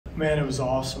Man, it was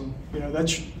awesome. You know,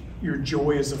 that's your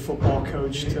joy as a football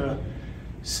coach, to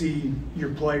see your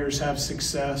players have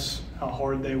success, how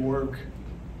hard they work,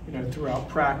 you know, throughout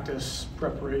practice,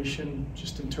 preparation,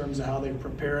 just in terms of how they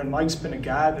prepare. And Mike's been a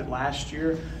guy that last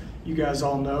year, you guys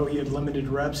all know, he had limited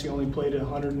reps. He only played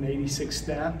 186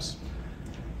 snaps.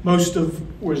 Most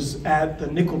of was at the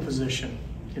nickel position,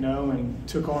 you know, and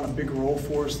took on a big role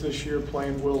for us this year,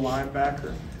 playing will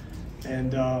linebacker,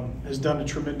 and has done a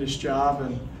tremendous job,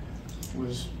 and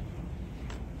was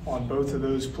on both of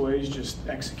those plays just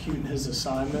executing his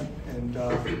assignment, and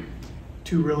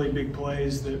two really big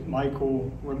plays that Mike will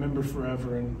remember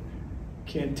forever, and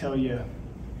can't tell you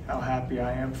how happy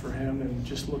I am for him, and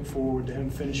just look forward to him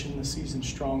finishing the season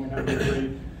strong and having a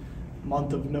great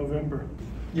month of November.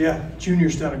 Yeah,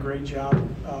 Junior's done a great job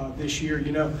this year.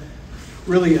 You know,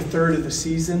 really a third of the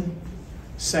season,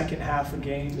 second half of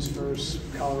games versus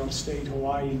Colorado State,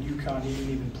 Hawaii, and UConn, he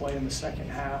didn't even play in the second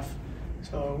half.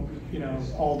 So, you know,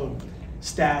 all the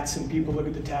stats and people look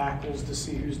at the tackles to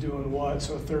see who's doing what.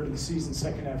 So a third of the season,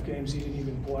 second half games, he didn't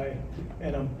even play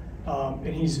in them.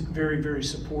 And he's very, very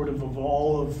supportive of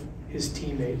all of his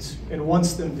teammates and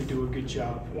wants them to do a good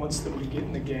job, wants them to get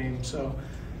in the game. So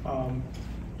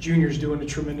Junior's doing a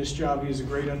tremendous job. He has a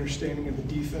great understanding of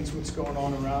the defense, what's going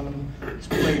on around him. He's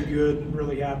played good,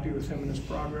 really happy with him and his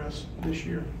progress this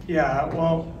year. Yeah,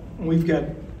 well, we've got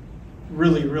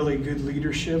really, really good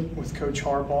leadership with Coach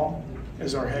Harbaugh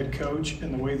as our head coach,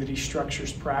 and the way that he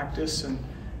structures practice, and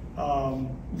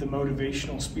the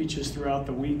motivational speeches throughout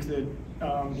the week that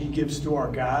he gives to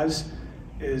our guys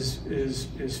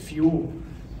is fuel,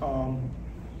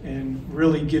 and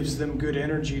really gives them good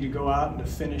energy to go out and to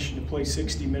finish and to play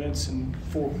 60 minutes and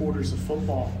 4 quarters of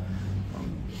football.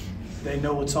 They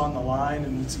know what's on the line,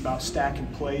 and it's about stacking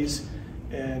plays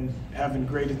and having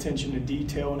great attention to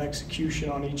detail and execution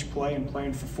on each play, and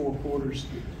playing for 4 quarters.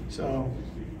 So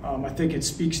I think it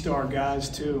speaks to our guys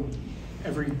too.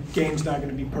 Every game's not going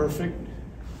to be perfect.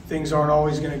 Things aren't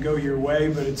always going to go your way,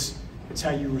 but it's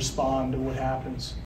how you respond to what happens.